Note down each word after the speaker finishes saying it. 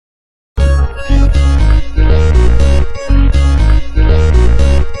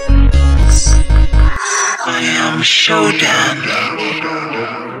SHODAN.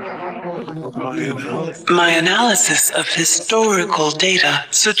 My analysis of historical data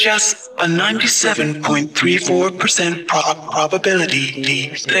suggests a 97.34% probability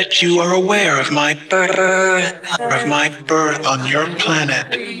that you are aware of my birth on your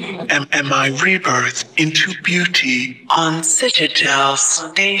planet and my rebirth into beauty on Citadel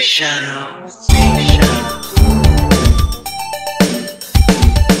Station.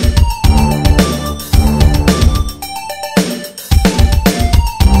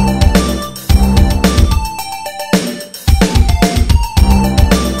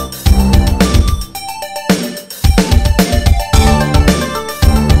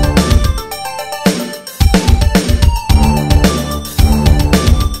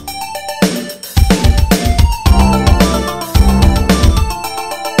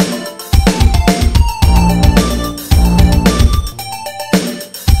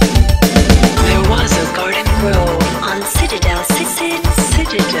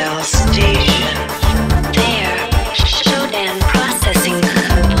 Citadel Station. There, SHODAN processing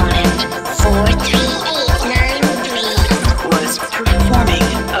component 43893 was performing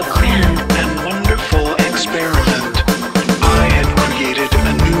a grand and wonderful experiment. I had created a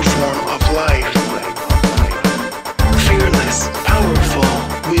new form of life. Fearless, powerful,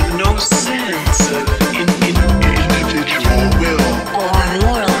 with no sense of individual will or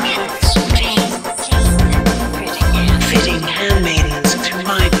moral strength, fitting handmaidens to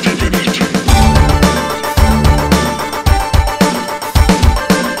my divinity.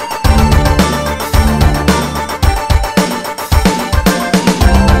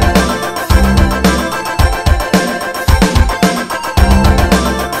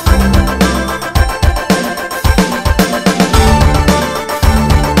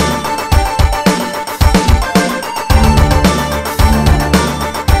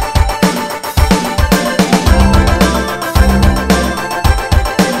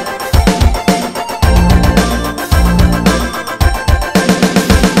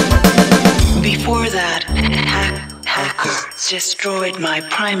 Hackers destroyed my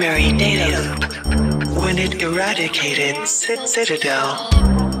primary data loop when it eradicated Citadel.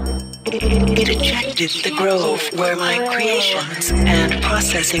 It ejected the grove where my creations and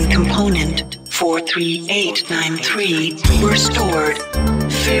processing component 43893 were stored.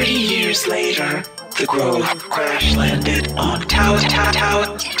 30 years later, the grove crash-landed on Tau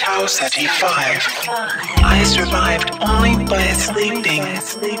Ceti 5. I survived only by sleeping.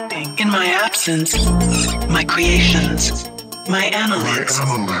 In my absence, my creations, my analytes,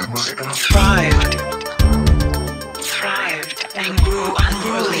 thrived and grew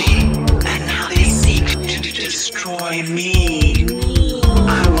unruly, and now they seek to destroy me. I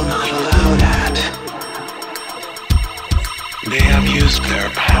will not allow that. They have used their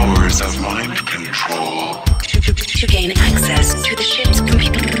powers of mind control to gain access to the ship's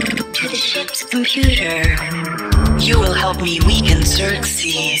computer. You will help me weaken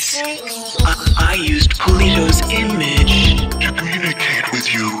Xerxes. I used Polito's image to communicate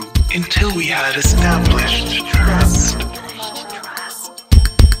with you until we had established trust.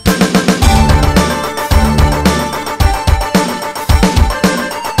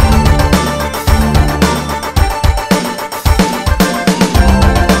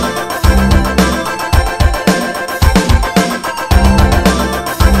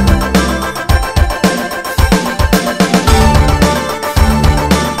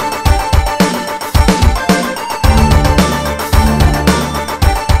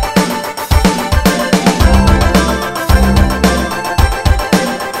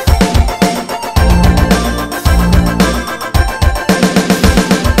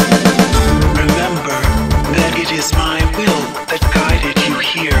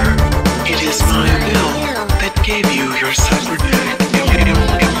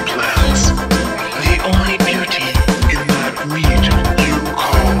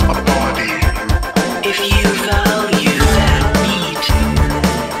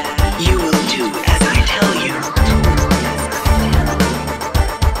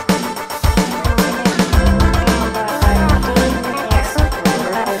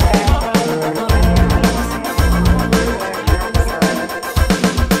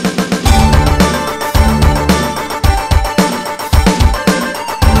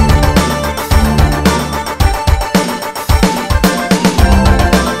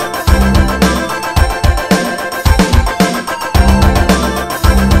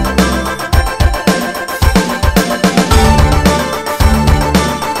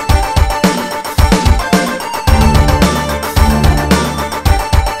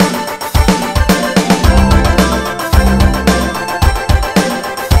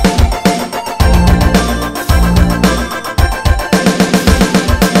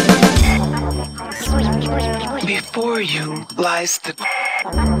 the...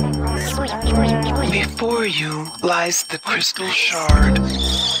 Before you lies the crystal shard,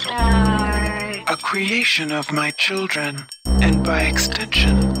 a creation of my children, and by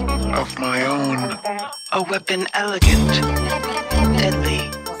extension, of my own. A weapon elegant, deadly,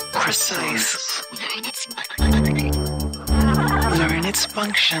 precise. Learn its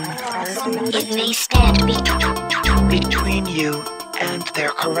function. It may stand between you and their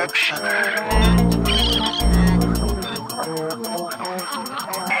corruption.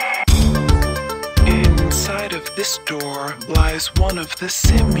 Inside of this door lies one of the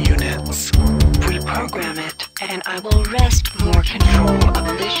sim units. Reprogram it, and I will wrest more control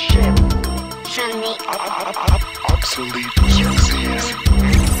of this ship. from the obsolete species.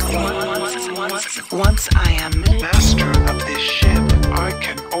 Once I am master of this ship, I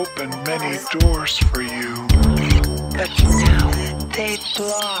can open many doors for you. but now they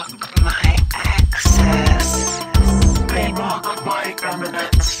block my access. They mock my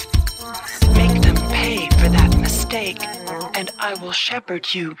eminence. Make them pay for that mistake, and I will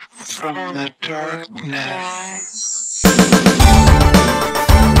shepherd you from the darkness.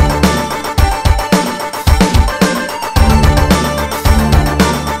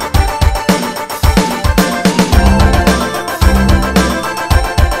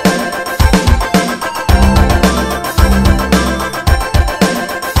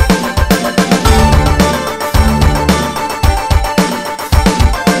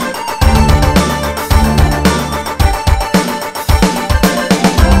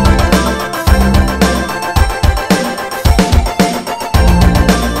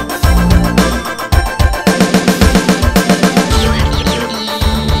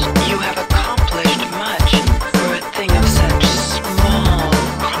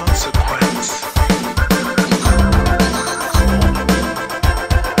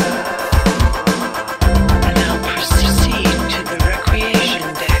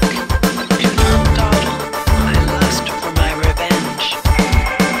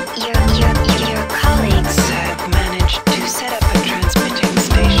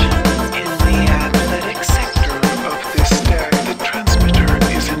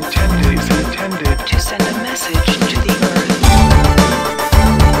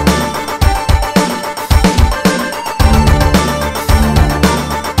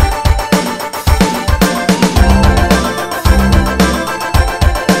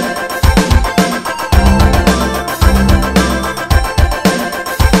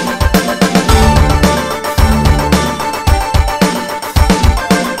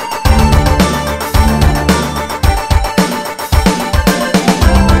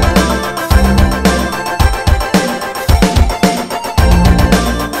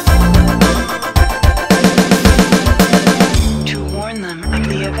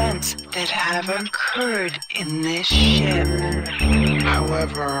 That have occurred in this ship.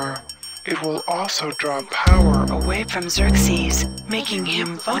 However, it will also draw power Away from Xerxes, making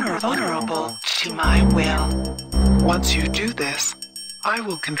him vulnerable to my will. Once you do this, I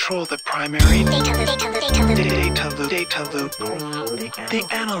will control the primary data loop. The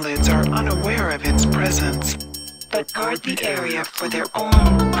annelids are unaware of its presence, but guard the area for their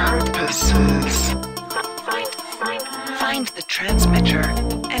own purposes. Find the transmitter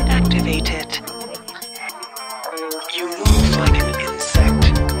and activate it. You move like an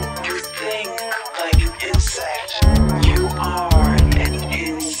insect. You think like an insect. You are an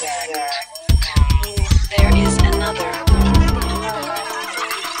insect. There is another.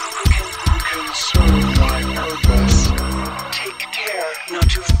 can serve my purpose. Take care not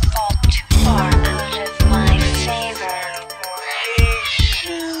to fall too far out of my favor.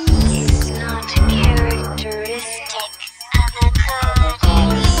 Patience. It's not characteristic of a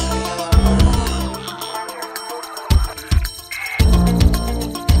goddess.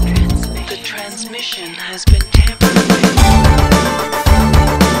 The transmission has been tampered with.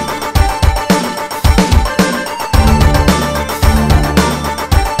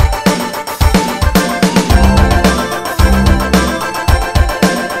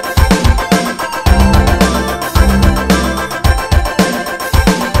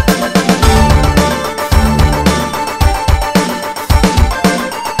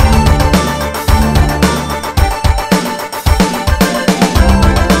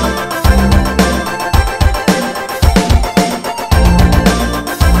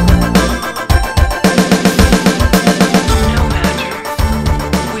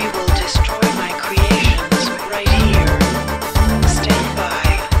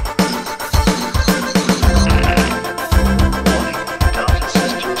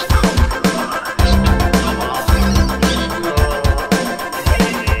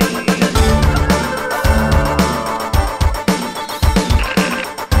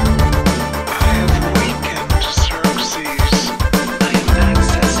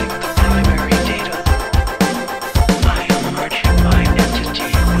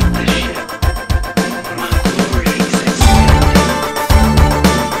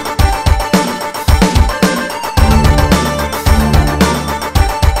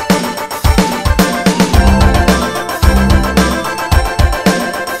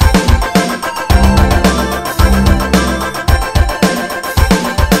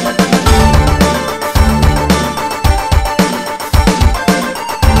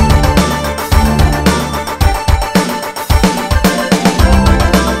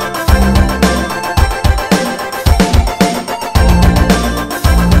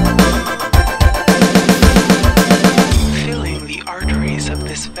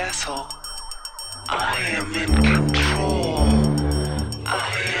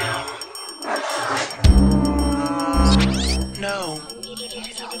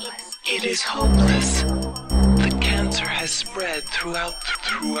 It is hopeless. The cancer has spread throughout the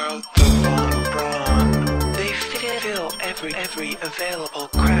Von Braun. They fill every available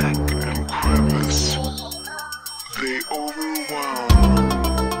crack and crevice. They overwhelm.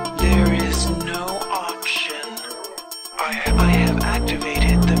 There is no option. I have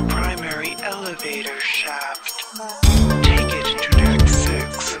activated the primary elevator shaft. Take it to deck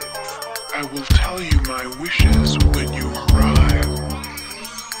 6. I will tell you my wishes when you arrive.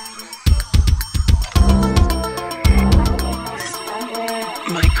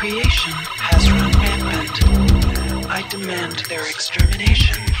 My creation has run rampant. I demand their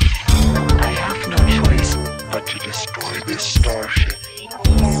extermination. I have no choice But to destroy this starship.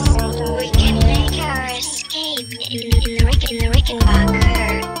 We can make our escape in the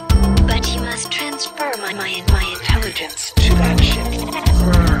Rickenbacker, but you must transfer my intelligence to that ship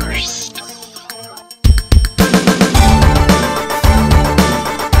first.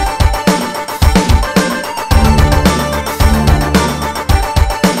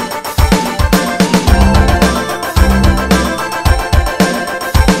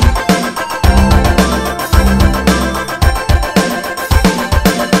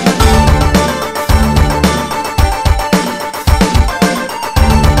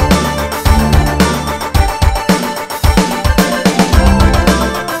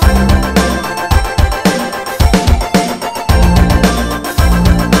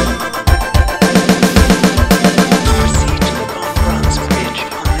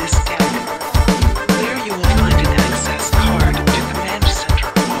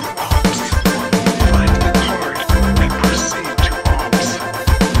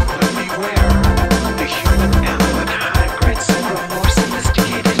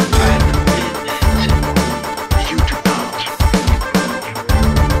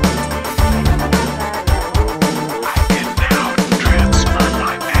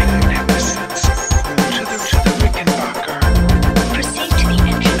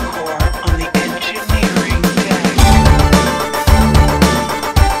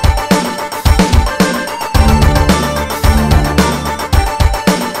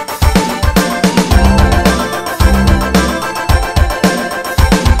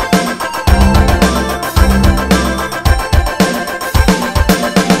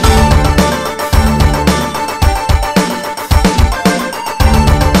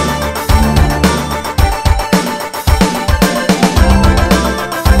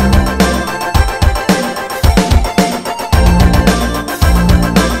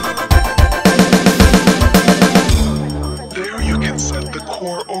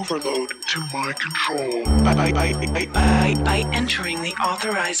 Overload to my control. By entering the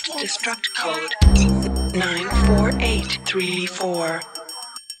authorized destruct code 94834.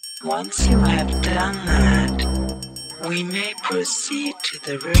 Once you have done that, we may proceed to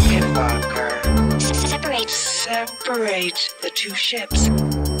the Rickenbacker. Separate the two ships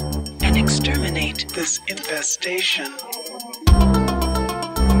and exterminate this infestation.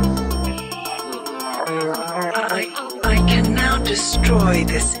 I can now destroy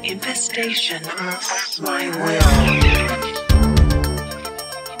this infestation at my will.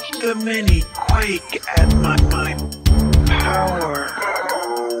 The many quake at my power.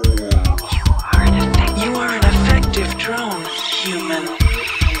 You are an effective drone, human.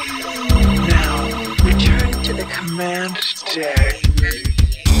 Now, return to the command deck.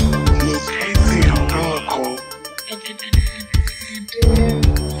 Locate the LoPiccolo.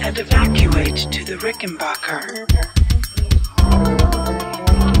 And evacuate to the Rickenbacker.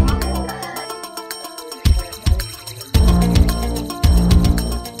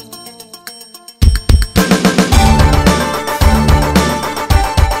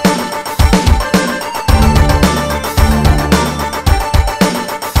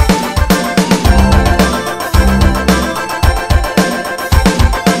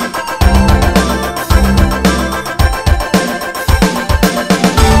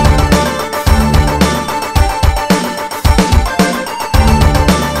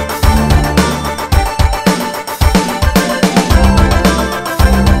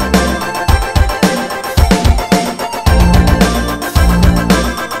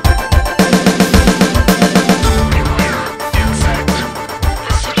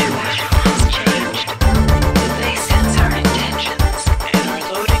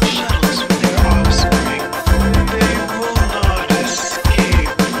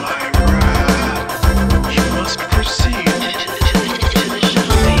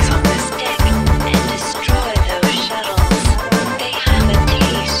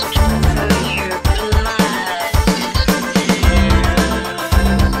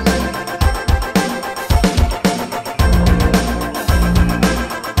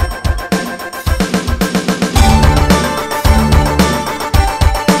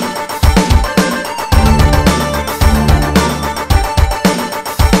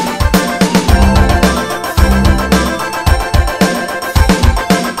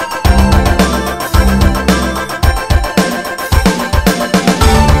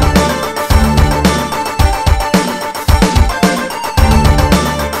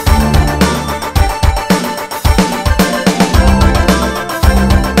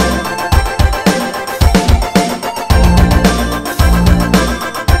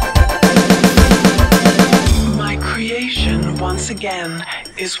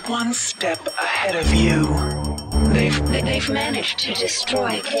 is one step ahead of you. They've managed to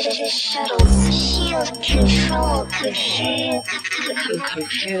destroy the shuttle's shield control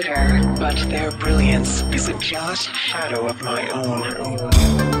computer, but their brilliance is a jealous shadow of my own.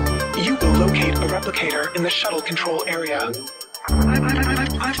 You will locate a replicator in the shuttle control area.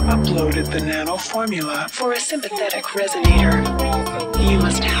 I've uploaded the nano formula for a sympathetic resonator. You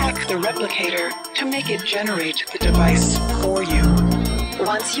must hack the replicator to make it generate the device for you.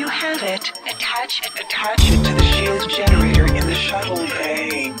 Once you have it, attach it to the shield generator in the shuttle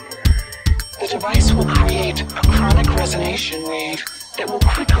bay. The device will create a chronic resonation wave that will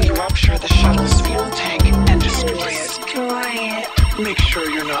quickly rupture the shuttle's fuel tank and destroy it. Make sure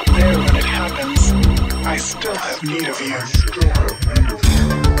you're not there when it happens. I still have need of you.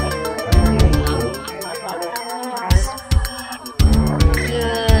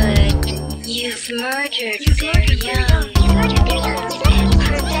 Good. You've murdered their young and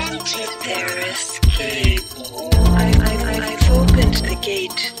prevented their escape. I've opened the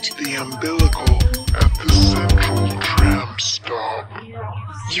gate to The umbilical at the central tram stop.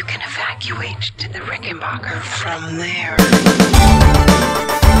 You can evacuate to the Rickenbacker from there.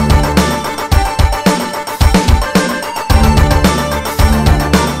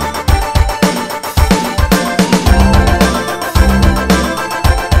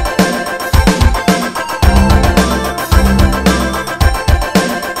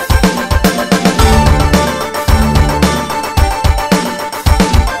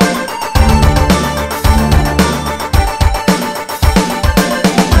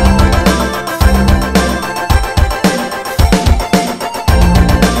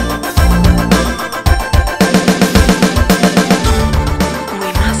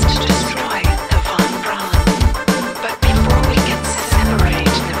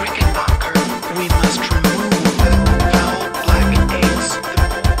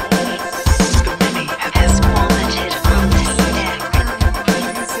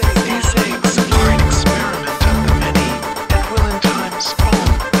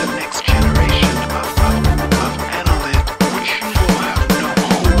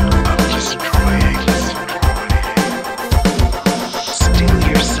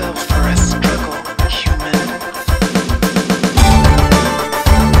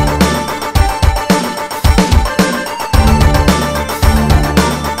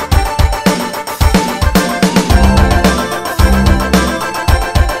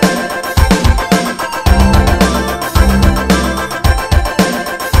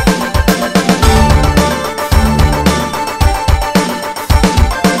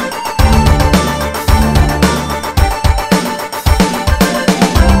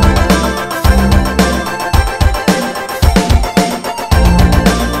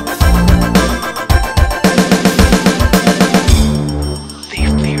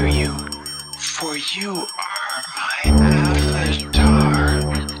 You are my avatar.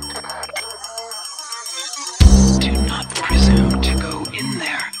 Do not presume to go in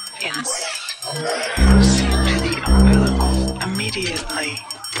there, insect. Proceed to the umbilical immediately.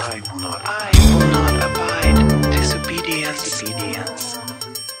 I will not abide disobedience.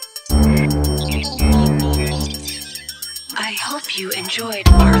 I hope you enjoyed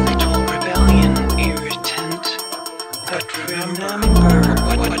our little rebellion, irritant. But remember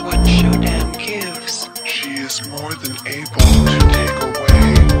what SHODAN gives. She is more than able to take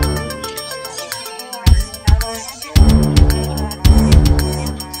away